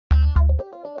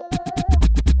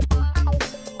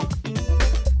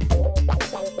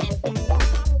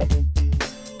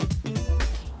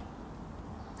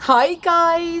Hi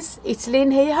guys, it's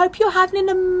Lynn here. Hope you're having an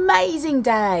amazing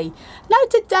day. Now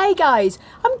today guys,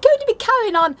 I'm going to be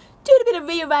carrying on doing a bit of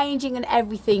rearranging and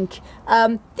everything,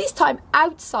 this time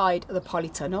outside of the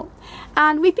polytunnel,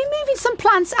 and we've been moving some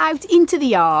plants out into the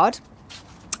yard.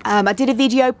 I did a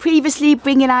video previously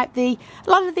bringing out a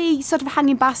lot of the sort of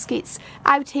hanging baskets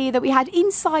out here that we had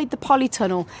inside the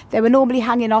polytunnel. They were normally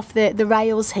hanging off the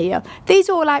rails here. These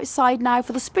are all outside now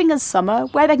for the spring and summer,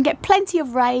 where they can get plenty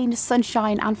of rain,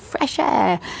 sunshine and fresh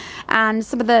air. And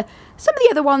some of the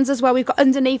other ones as well we've got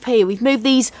underneath here. We've moved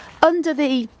these under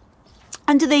the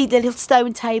little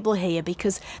stone table here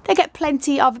because they get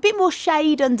plenty of, a bit more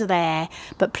shade under there,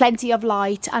 but plenty of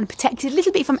light and protected a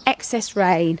little bit from excess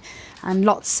rain. And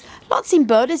lots in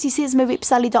bud, as you see, some of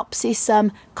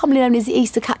Ipsalidopsis, commonly known as the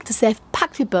Easter cactus, they're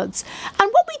packed with buds. And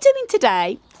what we're doing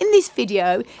today in this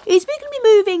video is we're going to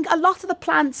be moving a lot of the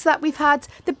plants that we've had,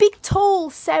 the big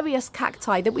tall serious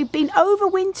cacti that we've been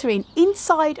overwintering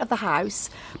inside of the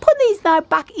house, putting these now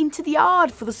back into the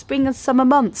yard for the spring and summer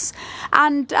months.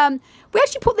 And we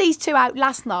actually put these two out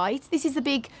last night. This is the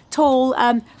big tall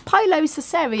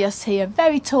Pilocereus here,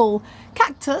 very tall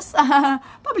cactus,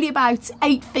 probably about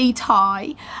 8 feet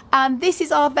high. And this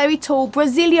is our very tall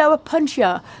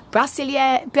Brasileopuntia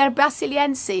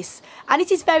brasiliensis, and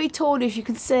it is very tall, as you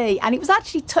can see, and it was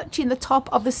actually touching the top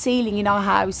of the ceiling in our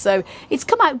house, so it's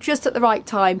come out just at the right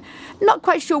time. Not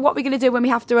quite sure what we're going to do when we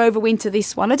have to overwinter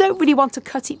this one. I don't really want to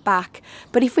cut it back,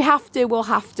 but if we have to, we'll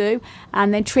have to,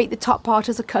 and then treat the top part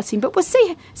as a cutting. But we'll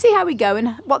see how we go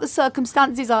and what the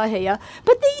circumstances are here.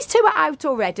 But these two are out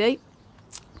already.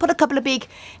 Put a couple of big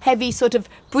heavy sort of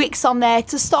bricks on there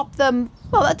to stop them.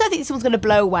 Well, I don't think this one's going to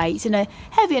blow away. It's in a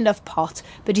heavy enough pot,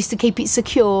 but just to keep it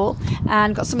secure.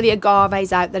 And got some of the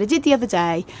agaves out that I did the other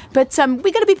day. But we're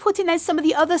going to be putting in some of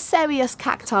the other serious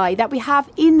cacti that we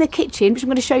have in the kitchen, which I'm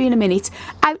going to show you in a minute,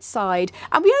 outside.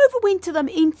 And we overwinter them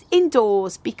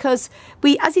indoors because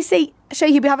we, as you see, show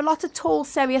you, we have a lot of tall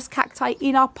serious cacti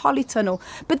in our polytunnel.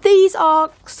 But these are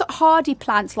hardy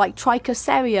plants like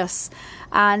Trichocereus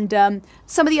and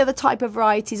some of the other type of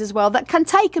varieties as well that can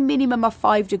take a minimum of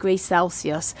 5 degrees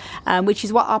Celsius, which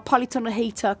is what our polytunnel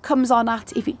heater comes on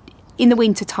at in the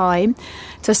winter time,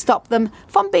 to stop them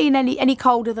from being any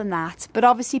colder than that. But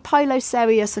obviously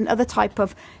Pilocereus and other type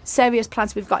of serious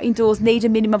plants we've got indoors need a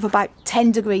minimum of about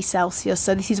 10 degrees Celsius,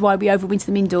 so this is why we overwinter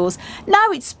them indoors.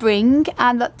 Now it's spring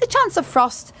and the chance of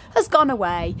frost has gone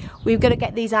away. We're going to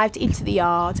get these out into the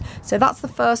yard. So that's the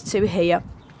first two here.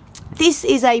 This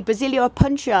is a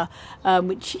Brasileopuntia,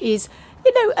 which is,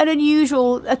 you know, an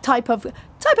unusual type of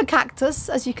cactus,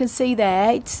 as you can see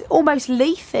there. It's almost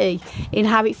leafy in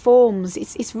how it forms.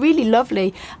 It's really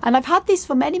lovely, and I've had this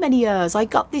for many years. I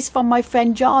got this from my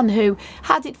friend John, who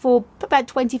had it for about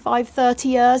 25-30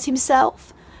 years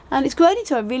himself, and it's grown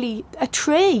into a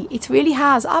tree. It really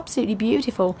has, absolutely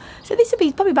beautiful. So this would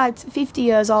be probably about 50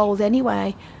 years old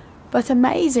anyway. But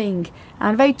amazing,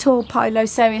 and very tall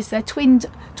Pilocereus. They're twin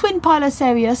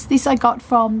Pilocereus. This I got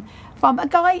from a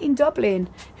guy in Dublin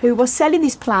who was selling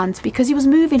this plant because he was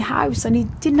moving house and he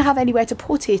didn't have anywhere to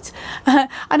put it. And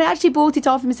I actually bought it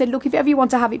off him and said, look, if ever you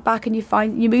want to have it back and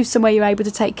you move somewhere you're able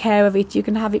to take care of it, you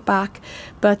can have it back.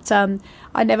 But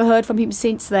I never heard from him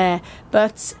since there.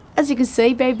 But as you can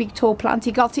see, very big tall plant.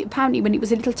 He got it apparently when it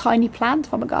was a little tiny plant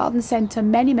from a garden centre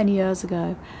many years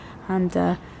ago, and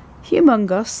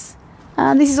humongous.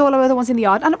 And this is all our other ones in the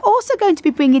yard. And I'm also going to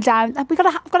be bringing down, I've got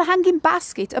a hanging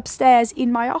basket upstairs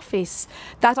in my office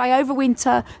that I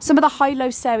overwinter some of the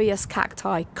Hylocereus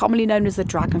cacti, commonly known as the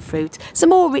dragon fruit. Some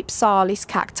more Ripsalis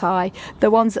cacti,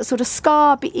 the ones that sort of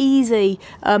scar be easy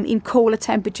in cooler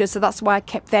temperatures, so that's why I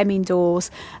kept them indoors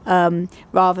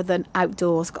rather than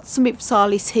outdoors. Got some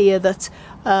Ripsalis here that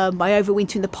I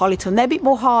overwinter in the polytunnel. They're a bit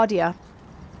more hardier.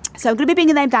 So I'm going to be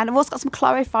bringing them down. I've also got some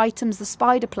chlorophytums, the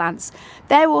spider plants.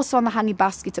 They're also on the hanging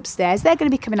basket upstairs. They're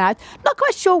going to be coming out. Not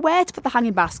quite sure where to put the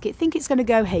hanging basket. I think it's going to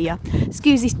go here.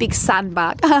 Excuse this big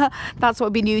sandbag. That's what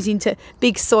we've been using to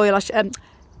big soil,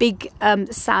 big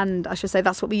sand, I should say.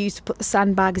 That's what we use to put the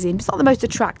sandbags in. It's not the most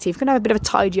attractive. We're going to have a bit of a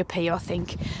tidy up here, I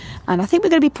think. And I think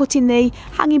we're going to be putting the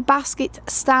hanging basket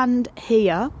stand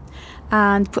here,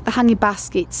 and put the hanging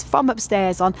baskets from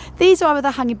upstairs on. These are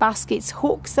other hanging baskets,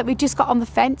 hooks that we just got on the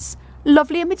fence.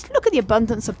 Lovely. I mean, look at the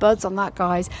abundance of buds on that,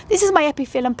 guys. This is my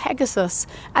Epiphyllum pegasus,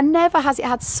 and never has it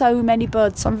had so many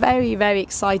buds. So I'm very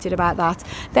excited about that.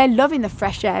 They're loving the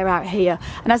fresh air out here,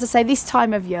 and as I say, this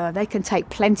time of year they can take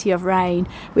plenty of rain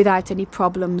without any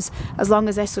problems, as long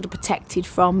as they're sort of protected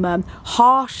from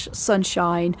harsh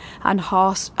sunshine and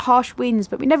harsh winds.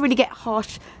 But we never really get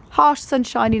harsh harsh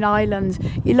sunshine in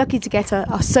Ireland, you're lucky to get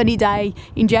a sunny day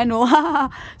in general.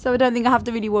 So I don't think I have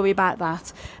to really worry about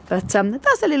that. But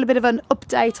that's a little bit of an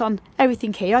update on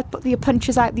everything here. I put the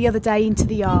punches out the other day into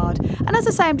the yard, and as I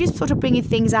say, I'm just sort of bringing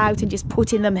things out and just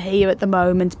putting them here at the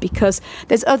moment, because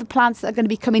there's other plants that are going to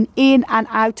be coming in and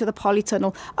out of the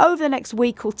polytunnel over the next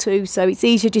week or two, so it's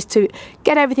easier just to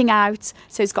get everything out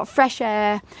so it's got fresh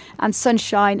air and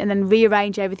sunshine, and then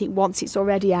rearrange everything once it's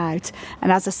already out.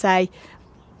 And as I say,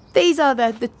 these are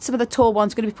some of the tall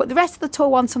ones. We're going to be put the rest of the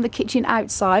tall ones from the kitchen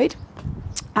outside,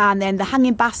 and then the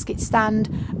hanging basket stand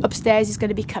upstairs is going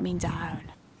to be coming down.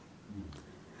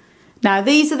 Now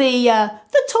these are the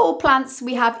tall plants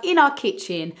we have in our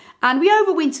kitchen, and we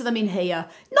overwinter them in here.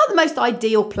 Not the most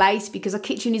ideal place, because our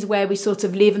kitchen is where we sort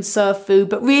of live and serve food,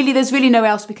 but really there's really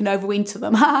nowhere else we can overwinter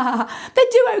them. They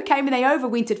do okay. When they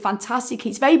overwintered, fantastic.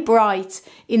 It's very bright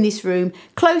in this room,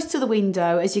 close to the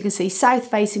window, as you can see, south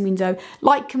facing window,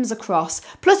 light comes across.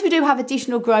 Plus we do have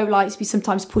additional grow lights we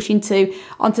sometimes push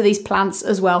onto these plants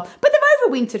as well. But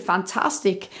they've overwintered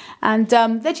fantastic, and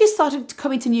they're just starting to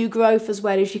come into new growth as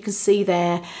well, as you can see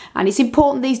there. And it's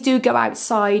important these do go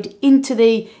outside into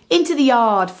the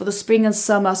yard for the spring and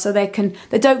summer, so they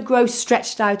don't grow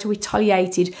stretched out or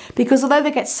retaliated, because although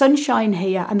they get sunshine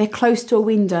here and they're close to a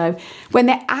window, when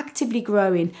they're actively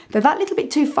growing, they're that little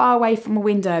bit too far away from a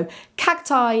window.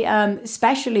 Cacti,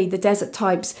 especially the desert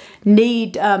types,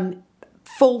 need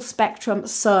full spectrum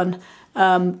sun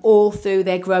all through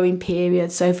their growing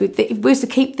period. So if we was to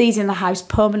keep these in the house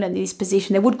permanently in this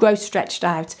position, they would grow stretched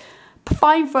out.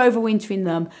 Fine for overwintering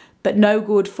them, but no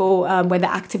good for when they're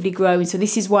actively growing. So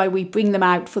this is why we bring them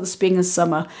out for the spring and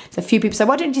summer. So a few people say,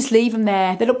 why don't you just leave them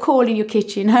there? They look cool in your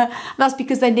kitchen. That's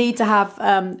because they need to have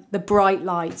the bright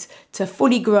light to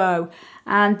fully grow.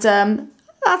 And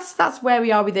that's where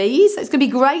we are with these. It's going to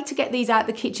be great to get these out of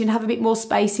the kitchen, have a bit more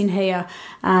space in here.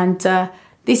 And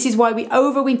this is why we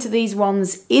overwinter these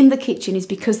ones in the kitchen, is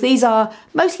because these are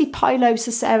mostly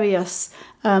Pilocereus,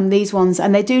 these ones,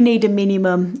 and they do need a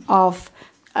minimum of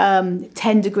 10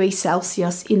 degrees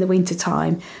Celsius in the winter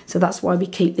time. So that's why we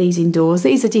keep these indoors.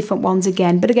 These are different ones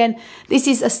again, but again, this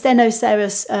is a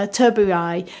Stenocereus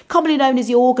turberi, commonly known as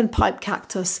the organ pipe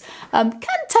cactus. Can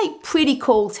take pretty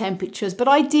cold temperatures, but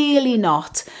ideally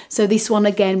not. So this one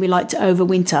again, we like to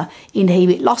overwinter in here.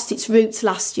 It lost its roots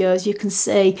last year, as you can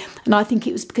see, and I think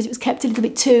it was because it was kept a little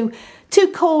bit too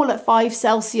cool at 5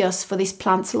 Celsius for this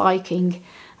plant's liking.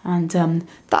 And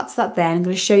that's that there. I'm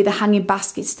going to show you the hanging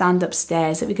basket stand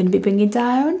upstairs that we're going to be bringing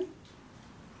down.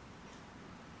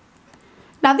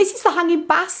 Now this is the hanging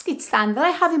basket stand that I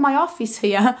have in my office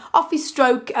here, office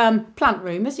stroke plant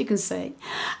room, as you can see.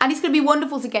 And it's going to be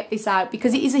wonderful to get this out,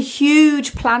 because it is a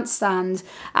huge plant stand,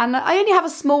 and I only have a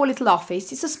small little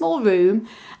office. It's a small room,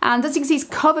 and as you can see, it's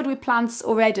covered with plants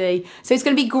already. So it's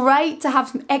going to be great to have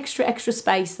some extra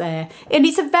space there. And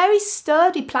it's a very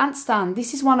sturdy plant stand.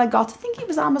 This is one I got, I think it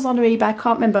was Amazon or eBay, I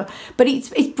can't remember. But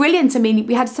it's brilliant. I mean,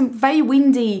 we had some very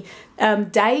windy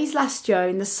days last year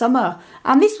in the summer,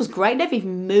 and this was great. Never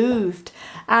even moved,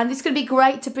 and it's going to be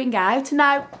great to bring out.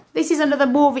 Now this is another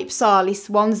more Ripsalis,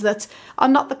 ones that are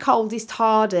not the coldest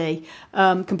hardy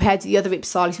compared to the other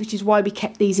Ripsalis, which is why we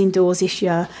kept these indoors this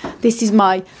year. This is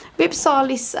my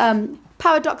Ripsalis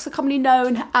paradoxa, commonly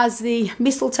known as the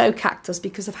mistletoe cactus,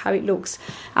 because of how it looks,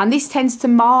 and this tends to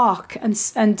mark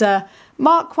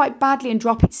mark quite badly and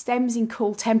drop its stems in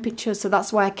cool temperatures, so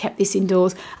that's why I kept this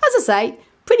indoors. As I say,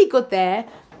 pretty good there,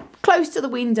 close to the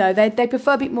window. They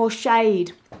prefer a bit more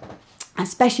shade,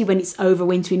 especially when it's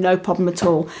overwintering, no problem at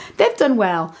all. They've done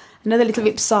well. Another little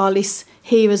Ripsalis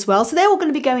here as well. So they're all going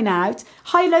to be going out.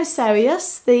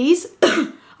 Hylocereus, these.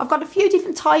 I've got a few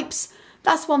different types.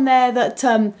 That's one there that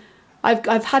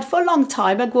I've had for a long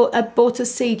time. I bought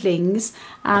as seedlings.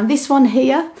 And this one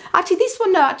here. Actually, this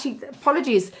one, no, actually,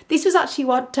 apologies. This was actually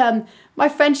what my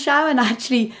friend Sharon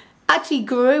actually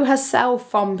grew herself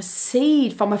from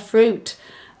seed, from a fruit,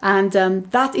 and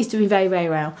that is doing very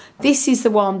well. This is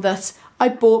the one that I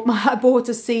bought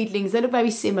as seedlings. They look very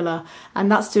similar,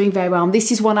 and that's doing very well. And this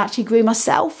is one I actually grew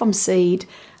myself from seed.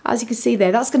 As you can see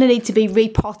there, that's going to need to be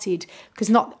repotted, because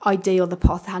not ideal, the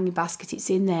pot, the hanging basket it's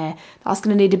in there. That's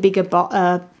going to need a bigger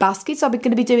basket, so I'm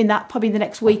going to be doing that probably in the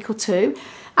next week or two.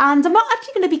 And I'm not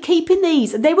actually going to be keeping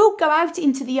these. They will go out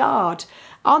into the yard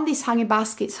on this hanging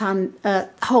baskets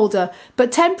holder,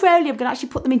 but temporarily I'm going to actually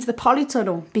put them into the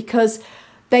polytunnel, because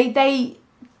they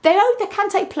can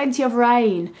take plenty of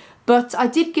rain. But I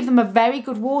did give them a very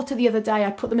good water the other day.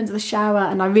 I put them into the shower,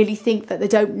 and I really think that they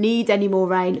don't need any more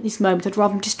rain at this moment. I'd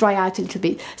rather them just dry out a little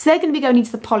bit. So they're going to be going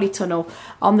into the polytunnel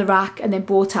on the rack, and then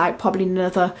brought out probably in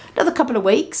another couple of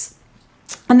weeks.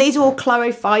 And these are all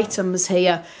chlorophytums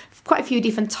here quite a few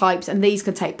different types, and these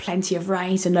can take plenty of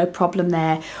rain, so no problem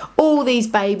there. All these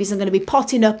babies are going to be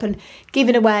potting up and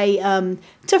giving away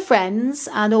to friends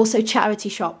and also charity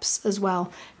shops as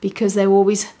well, because they're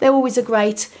always a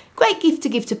great gift to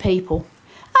give to people.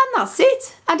 And that's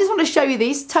it. I just want to show you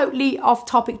this, totally off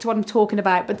topic to what I'm talking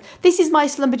about, but this is my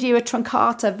Schlumbergera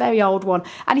truncata, very old one,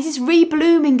 and it is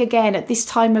reblooming again at this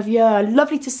time of year.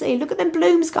 Lovely to see. Look at them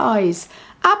blooms, guys.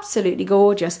 Absolutely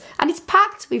gorgeous. And it's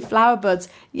packed with flower buds.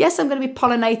 Yes, I'm going to be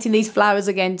pollinating these flowers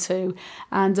again too,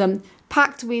 and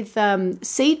packed with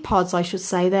seed pods, I should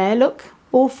say. There, look,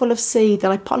 all full of seed,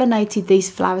 that I pollinated these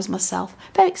flowers myself.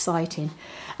 Very exciting.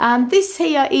 And this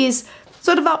here is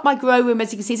sort of up my grow room,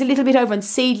 as you can see. It's a little bit over on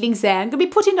seedlings there. I'm going to be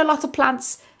putting a lot of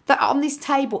plants that are on this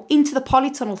table into the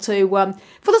polytunnel too,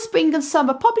 for the spring and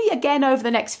summer, probably again over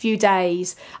the next few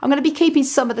days. I'm going to be keeping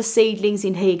some of the seedlings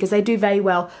in here because they do very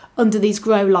well under these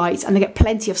grow lights, and they get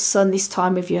plenty of sun this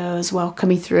time of year as well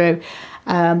coming through.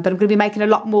 But I'm going to be making a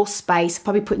lot more space,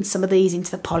 probably putting some of these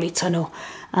into the polytunnel,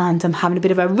 and I'm having a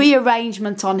bit of a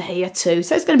rearrangement on here too.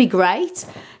 So it's going to be great.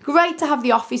 Great to have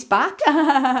the office back.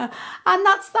 And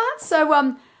that's that. So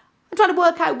I'm trying to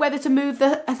work out whether to move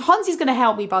the... Hansi's going to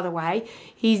help me, by the way.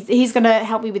 He's going to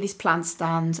help me with his plant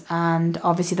stand, and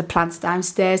obviously the plants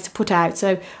downstairs to put out. So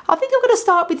I think I'm going to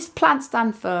start with this plant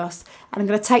stand first, and I'm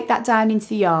going to take that down into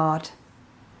the yard.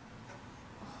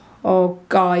 Oh,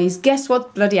 guys, guess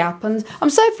what bloody happened? I'm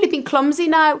so flipping clumsy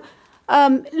now.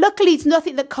 Luckily, it's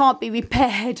nothing that can't be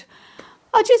repaired.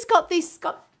 I just got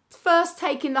first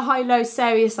taking the high-low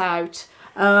Cereus out.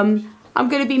 I'm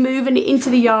going to be moving it into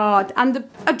the yard, and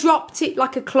I dropped it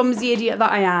like a clumsy idiot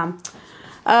that I am.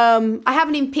 I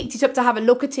haven't even picked it up to have a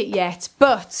look at it yet,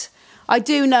 but I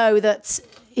do know that,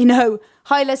 you know,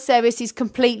 high-low Cereus is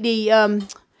completely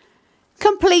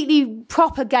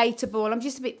propagatable. I'm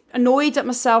just a bit annoyed at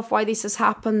myself why this has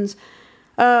happened.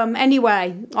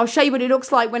 Anyway, I'll show you what it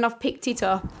looks like when I've picked it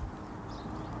up.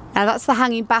 Now that's the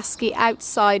hanging basket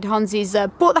outside. Hansi's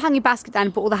brought the hanging basket down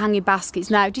and brought all the hanging baskets.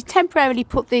 Now just temporarily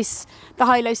put the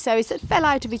high-low Cereus that fell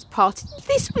out of its pot.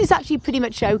 This was actually pretty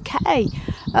much okay.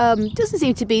 Doesn't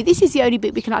seem to be. This is the only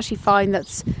bit we can actually find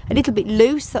that's a little bit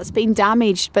loose, that's been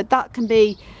damaged. But that can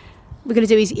be, what we're going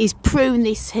to do is prune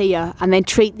this here and then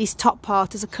treat this top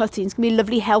part as a cutting. It's going to be a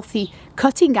lovely healthy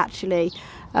cutting actually.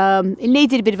 It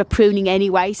needed a bit of a pruning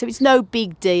anyway, so it's no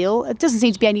big deal. It doesn't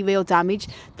seem to be any real damage.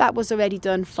 That was already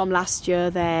done from last year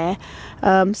there.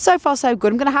 So far so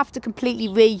good. I'm going to have to completely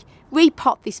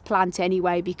repot this plant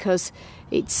anyway, because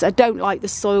I don't like the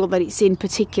soil that it's in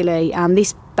particularly, and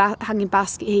this hanging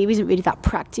basket here isn't really that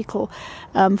practical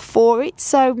for it.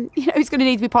 So, you know, it's going to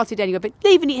need to be potted anyway, but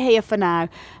leaving it here for now,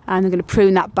 and I'm going to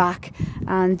prune that back,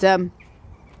 and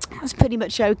that's pretty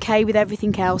much okay with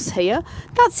everything else here.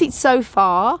 That's it so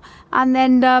far, and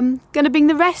then going to bring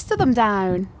the rest of them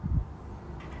down.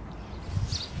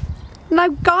 Now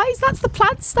guys, that's the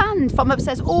plant stand from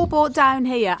upstairs, all brought down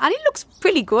here, and it looks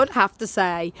pretty good, I have to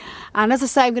say. And as I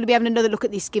say, I'm going to be having another look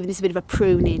at this, giving this a bit of a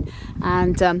pruning,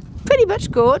 and pretty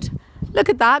much good. Look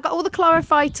at that, got all the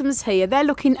chlorophytums here. They're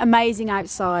looking amazing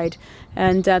outside,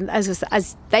 and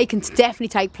as they can definitely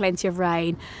take plenty of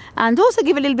rain, and also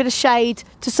give a little bit of shade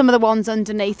to some of the ones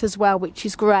underneath as well, which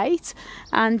is great.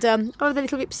 And oh, the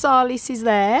little Ripsalis is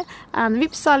there, and the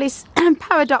Ripsalis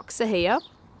paradoxa here,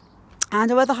 and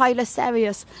our other high-low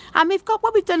Cereus. And we've got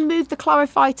what we've done, moved the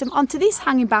chlorophytum onto this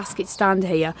hanging basket stand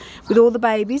here with all the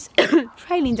babies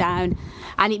trailing down.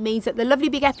 And it means that the lovely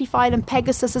big Epiphyllum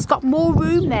Pegasus has got more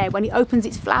room there when it opens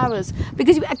its flowers,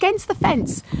 because against the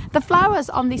fence, the flowers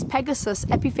on this Pegasus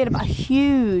Epiphyllum are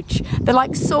huge. They're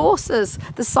like saucers,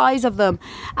 the size of them,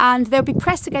 and they'll be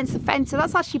pressed against the fence, so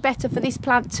that's actually better for this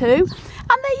plant too.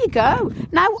 And there you go.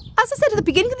 Now, as I said at the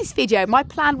beginning of this video, my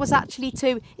plan was actually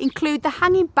to include the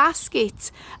hanging basket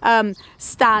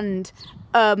stand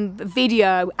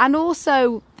video, and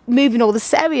also moving all the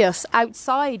Cereus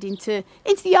outside into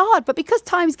the yard. But because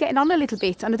time's getting on a little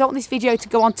bit and I don't want this video to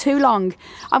go on too long,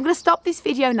 I'm going to stop this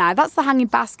video now. That's the hanging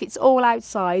baskets all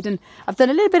outside, and I've done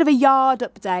a little bit of a yard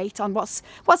update on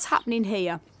what's happening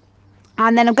here.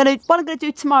 And then what I'm going to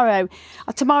do tomorrow,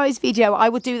 tomorrow's video, I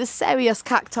will do the Cereus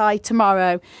cacti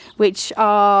tomorrow, which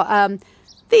are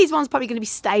these ones probably going to be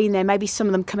staying there, maybe some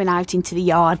of them coming out into the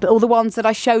yard, but all the ones that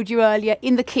I showed you earlier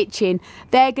in the kitchen,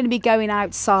 they're going to be going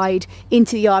outside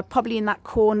into the yard, probably in that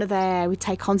corner there. We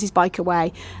take Hansi's bike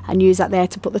away and use that there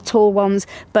to put the tall ones.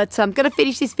 But I'm going to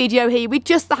finish this video here with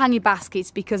just the hanging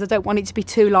baskets because I don't want it to be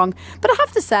too long. But I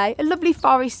have to say, a lovely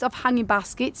forest of hanging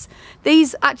baskets.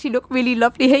 These actually look really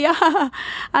lovely here.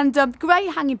 And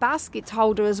great hanging basket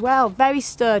holder as well, very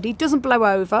sturdy, doesn't blow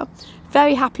over.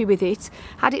 Very happy with it.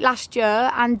 Had it last year,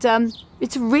 and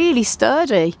it's really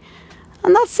sturdy.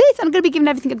 And that's it. I'm going to be giving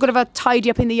everything a good of a tidy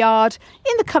up in the yard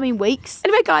in the coming weeks.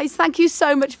 Anyway, guys, thank you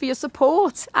so much for your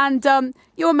support and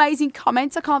your amazing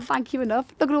comments. I can't thank you enough.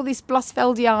 Look at all this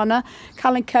Blossfeldiana,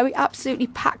 Kalanchoe, absolutely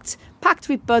packed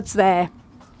with buds there.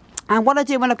 And what I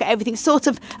do when I've got everything sort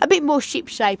of a bit more ship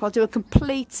shape, I'll do a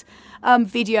complete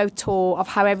video tour of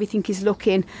how everything is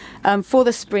looking for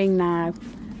the spring now.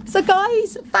 So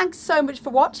guys, thanks so much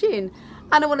for watching.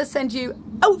 And I want to send you,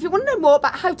 if you want to know more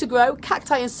about how to grow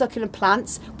cacti and succulent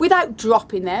plants without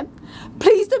dropping them,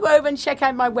 please do go over and check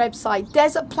out my website,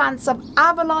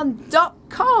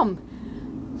 desertplantsofavalon.com.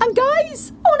 And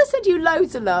guys, I want to send you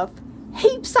loads of love,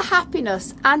 heaps of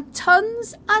happiness, and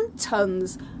tons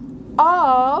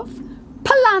of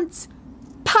plant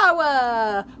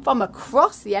power from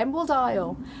across the Emerald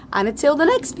Isle. And until the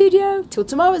next video, till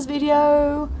tomorrow's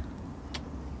video,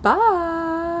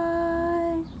 bye.